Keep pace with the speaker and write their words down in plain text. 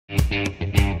This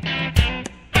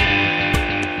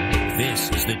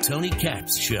is the Tony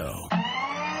Katz Show.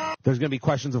 There's going to be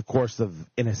questions, of course, of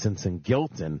innocence and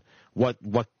guilt and what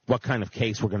kind of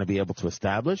case we're going to be able to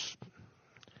establish.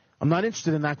 I'm not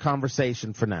interested in that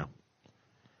conversation for now.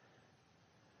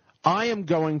 I am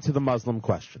going to the Muslim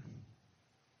question.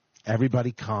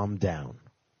 Everybody calm down.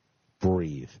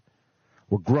 Breathe.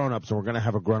 We're grown-ups and we're going to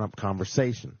have a grown-up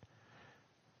conversation.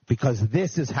 Because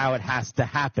this is how it has to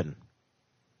happen.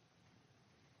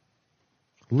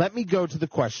 Let me go to the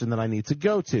question that I need to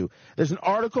go to. There's an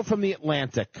article from The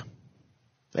Atlantic,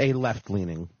 a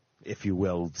left-leaning, if you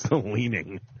will,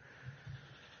 leaning.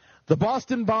 The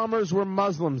Boston bombers were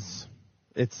Muslims,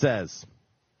 it says.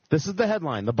 This is the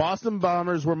headline. The Boston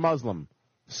bombers were Muslim.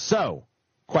 So,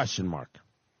 question mark.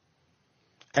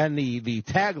 And the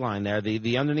tagline there,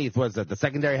 the underneath, was that the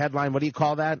secondary headline? What do you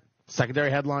call that?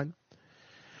 Secondary headline?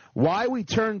 Why we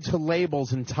turn to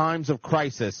labels in times of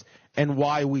crisis and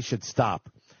why we should stop.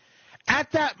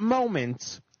 At that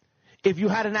moment, if you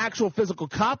had an actual physical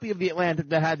copy of The Atlantic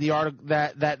that had the article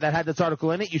that had this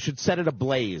article in it, you should set it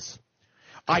ablaze.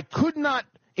 I could not,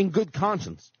 in good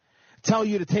conscience, tell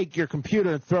you to take your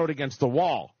computer and throw it against the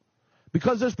wall,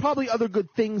 because there's probably other good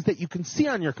things that you can see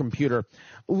on your computer,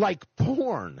 like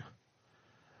porn.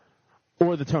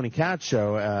 Or the Tony Katz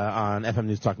Show on FM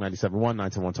News Talk 97.1,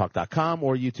 971talk.com,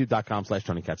 or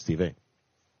youtube.com/Tony Katz TV.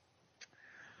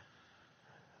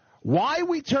 Why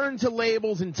we turn to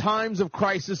labels in times of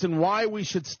crisis and why we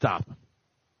should stop.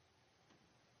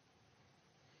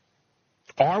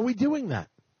 Are we doing that?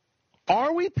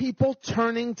 Are we people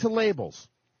turning to labels?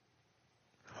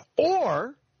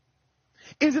 Or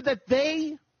is it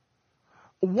that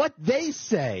what they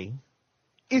say,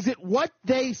 is it what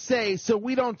they say so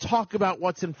we don't talk about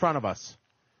what's in front of us?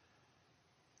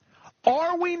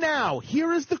 Are we now,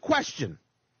 here is the question.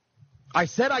 I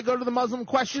said I go to the Muslim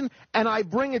question, and I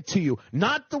bring it to you.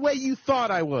 Not the way you thought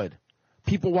I would.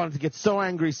 People wanted to get so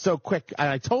angry so quick, and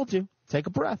I told you, take a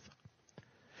breath.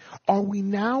 Are we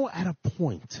now at a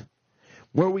point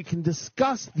where we can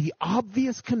discuss the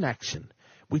obvious connection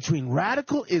between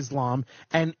radical Islam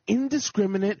and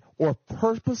indiscriminate or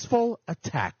purposeful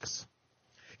attacks?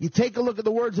 You take a look at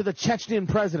the words of the Chechnyan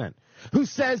president, who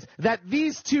says that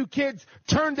these two kids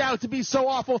turned out to be so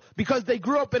awful because they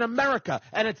grew up in America,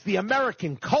 and it's the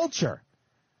American culture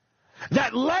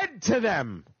that led to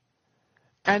them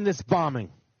and this bombing.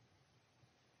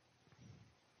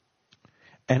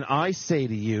 And I say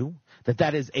to you that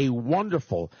that is a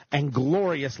wonderful and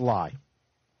glorious lie.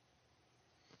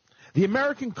 The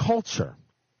American culture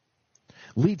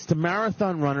leads to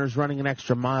marathon runners running an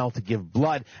extra mile to give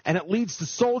blood, and it leads to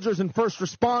soldiers and first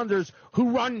responders who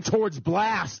run towards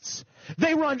blasts.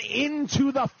 They run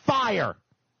into the fire.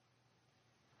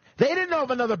 They didn't know if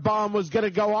another bomb was going to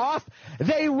go off.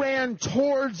 They ran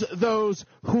towards those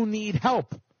who need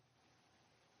help.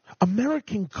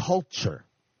 American culture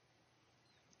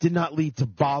did not lead to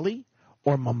Bali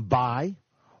or Mumbai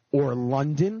or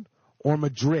London or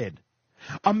Madrid.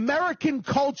 American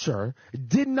culture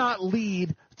did not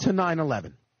lead to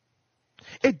 9/11.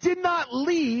 It did not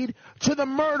lead to the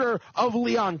murder of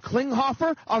Leon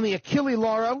Klinghoffer on the Achille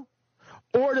Lauro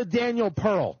or to Daniel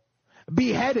Pearl,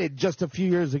 beheaded just a few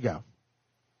years ago.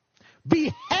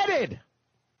 Beheaded!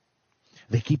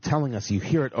 They keep telling us, you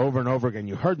hear it over and over again.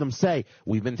 You heard them say,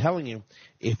 we've been telling you,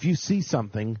 if you see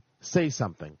something, say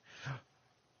something.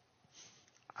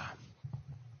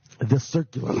 The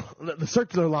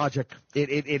circular logic, it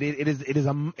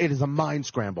is a mind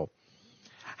scramble.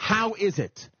 How is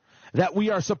it that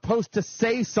we are supposed to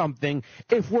say something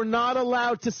if we're not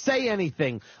allowed to say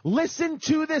anything? Listen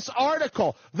to this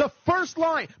article. The first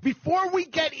line, before we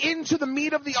get into the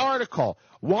meat of the article,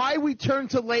 why we turn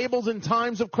to labels in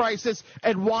times of crisis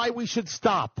and why we should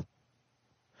stop.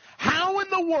 How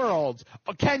in the world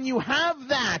can you have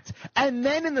that and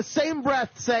then in the same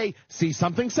breath say, see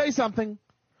something, say something?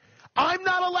 I'm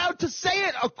not allowed to say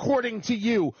it according to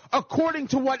you, according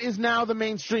to what is now the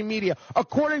mainstream media,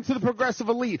 according to the progressive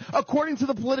elite, according to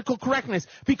the political correctness,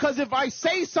 because if I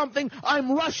say something,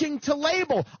 I'm rushing to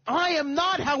label. I am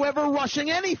not, however,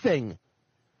 rushing anything.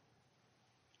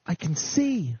 I can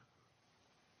see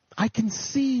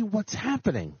what's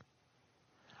happening.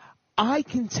 I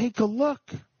can take a look.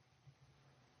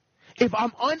 If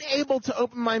I'm unable to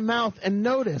open my mouth and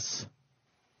notice,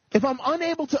 if I'm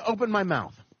unable to open my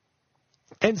mouth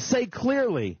and say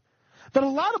clearly that a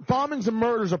lot of bombings and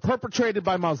murders are perpetrated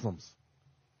by Muslims,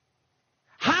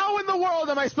 how in the world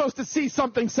am I supposed to see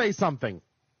something, say something?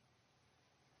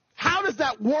 How does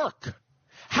that work?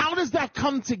 How does that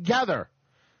come together?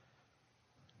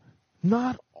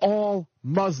 Not all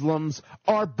Muslims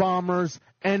are bombers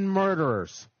and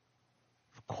murderers.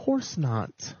 Of course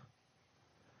not.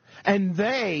 And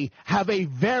they have a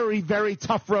very, very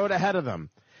tough road ahead of them.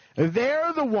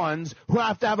 They're the ones who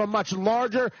have to have a much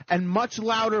larger and much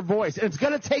louder voice. And it's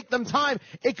going to take them time.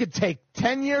 It could take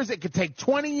 10 years. It could take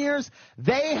 20 years.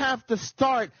 They have to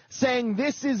start saying,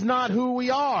 this is not who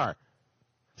we are.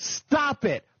 Stop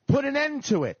it. Put an end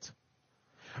to it.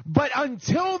 But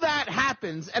until that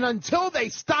happens, and until they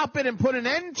stop it and put an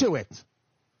end to it,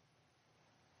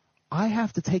 I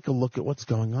have to take a look at what's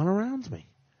going on around me.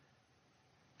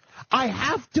 I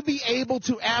have to be able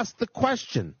to ask the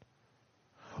question,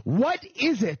 what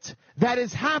is it that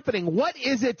is happening? What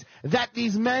is it that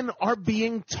these men are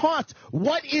being taught?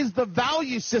 What is the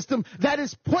value system that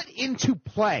is put into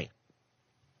play?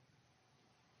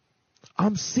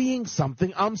 I'm seeing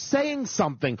something. I'm saying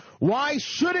something. Why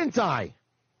shouldn't I?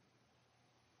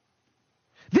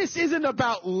 This isn't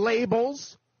about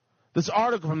labels. This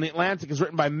article from The Atlantic is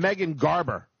written by Megan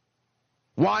Garber.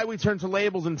 Why we turn to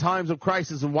labels in times of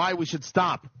crisis and why we should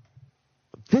stop.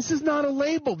 This is not a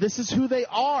label. This is who they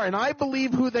are. And I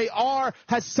believe who they are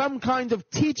has some kind of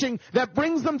teaching that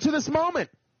brings them to this moment.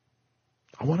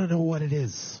 I want to know what it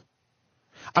is.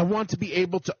 I want to be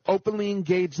able to openly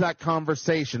engage that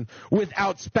conversation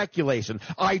without speculation.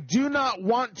 I do not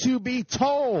want to be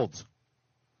told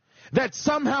that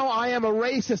somehow I am a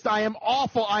racist, I am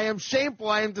awful, I am shameful,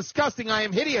 I am disgusting, I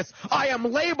am hideous, I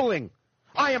am labeling,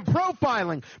 I am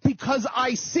profiling because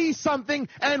I see something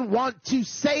and want to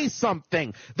say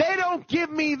something. They don't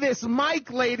give me this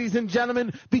mic, ladies and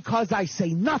gentlemen, because I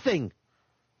say nothing.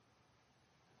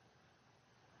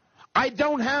 I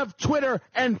don't have Twitter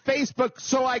and Facebook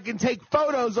so I can take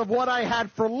photos of what I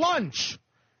had for lunch.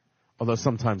 Although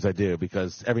sometimes I do,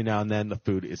 because every now and then the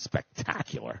food is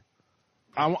spectacular.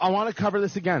 I want to cover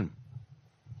this again.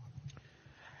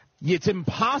 It's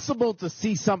impossible to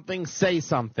see something, say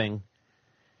something,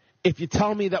 if you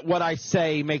tell me that what I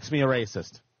say makes me a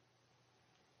racist.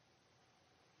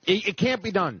 It can't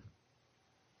be done.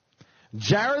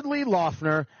 Jared Lee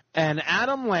Loughner and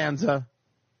Adam Lanza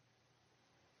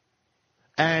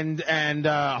and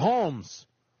Holmes,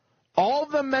 all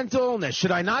of them mental illness.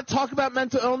 Should I not talk about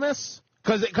mental illness?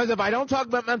 Because if I don't talk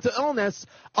about mental illness,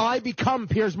 I become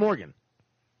Piers Morgan.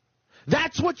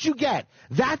 That's what you get.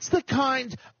 That's the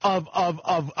kind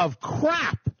of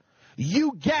crap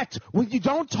you get when you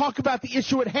don't talk about the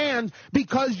issue at hand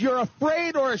because you're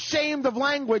afraid or ashamed of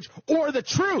language or the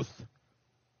truth.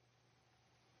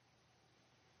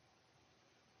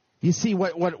 You see,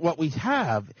 what we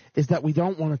have is that we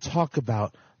don't want to talk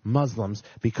about Muslims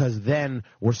because then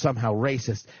we're somehow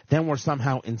racist, then we're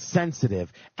somehow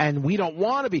insensitive, and we don't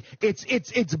want to be.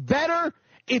 It's better.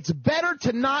 It's better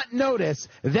to not notice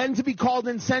than to be called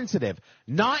insensitive.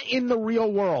 Not in the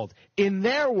real world, in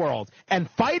their world. And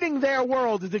fighting their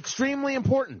world is extremely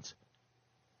important.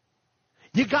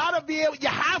 You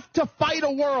have to fight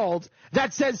a world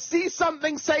that says, see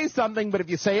something, say something, but if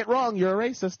you say it wrong, you're a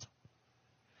racist.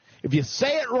 If you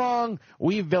say it wrong,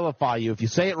 we vilify you. If you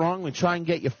say it wrong, we try and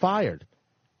get you fired.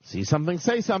 See something,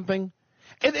 say something.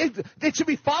 It should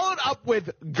be followed up with,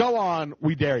 go on,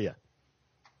 we dare you.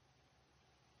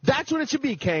 That's what it should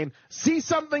be, Kane. See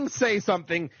something, say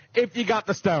something, if you got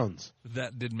the stones.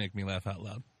 That did make me laugh out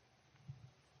loud.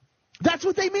 That's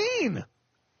what they mean.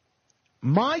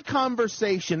 My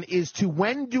conversation is to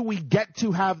when do we get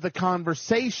to have the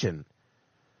conversation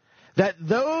that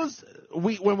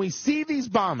when we see these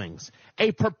bombings,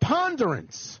 a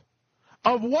preponderance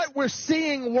of what we're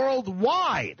seeing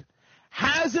worldwide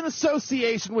has an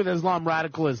association with Islam,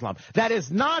 radical Islam. That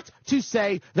is not to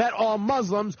say that all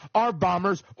Muslims are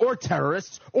bombers or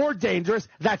terrorists or dangerous.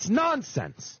 That's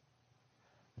nonsense.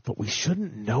 But we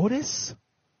shouldn't notice.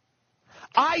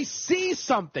 I see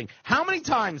something. How many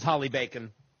times, Holly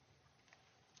Bacon?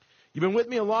 You've been with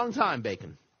me a long time,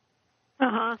 Bacon.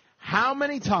 Uh-huh. How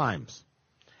many times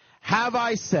have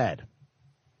I said,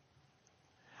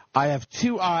 I have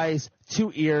 2 eyes,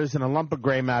 2 ears, and a lump of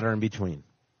gray matter in between?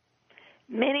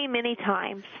 Many, many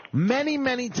times. Many,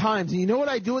 many times. And you know what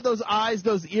I do with those eyes,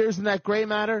 those ears, and that gray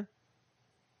matter?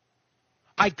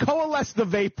 I coalesce the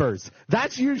vapors.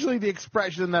 That's usually the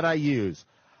expression that I use.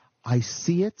 I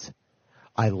see it,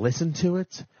 I listen to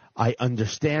it, I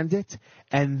understand it,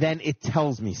 and then it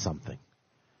tells me something.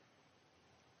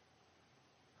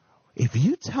 If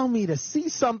you tell me to see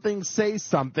something, say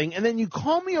something, and then you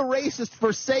call me a racist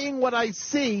for saying what I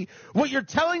see, what you're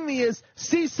telling me is,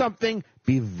 see something,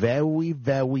 be very,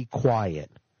 very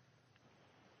quiet.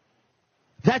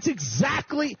 That's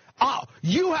exactly,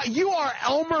 you are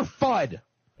Elmer Fudd.